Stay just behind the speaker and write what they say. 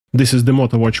This is the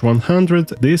Moto Watch 100.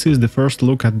 This is the first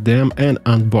look at them and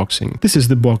unboxing. This is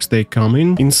the box they come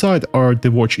in. Inside are the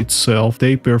watch itself.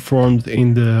 They performed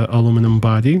in the aluminum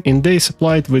body and they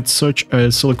supplied with such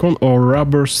a silicone or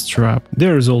rubber strap.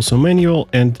 There is also manual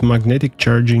and magnetic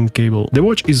charging cable. The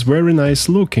watch is very nice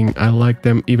looking. I like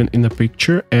them even in a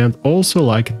picture and also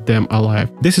like them alive.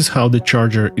 This is how the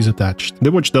charger is attached.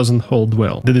 The watch doesn't hold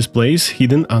well. The display is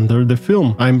hidden under the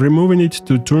film. I'm removing it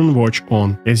to turn watch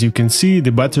on. As you can see,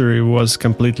 the battery was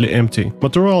completely empty.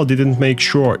 Motorola didn't make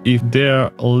sure if there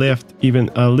left even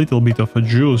a little bit of a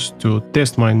juice to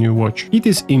test my new watch. It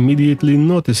is immediately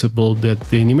noticeable that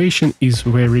the animation is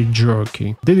very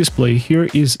jerky. The display here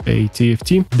is a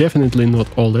TFT, definitely not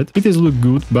OLED. It is look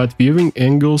good, but viewing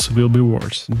angles will be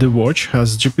worse. The watch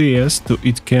has GPS, so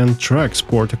it can track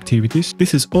sport activities.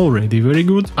 This is already very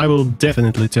good. I will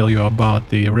definitely tell you about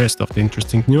the rest of the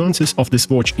interesting nuances of this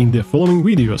watch in the following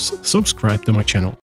videos. Subscribe to my channel.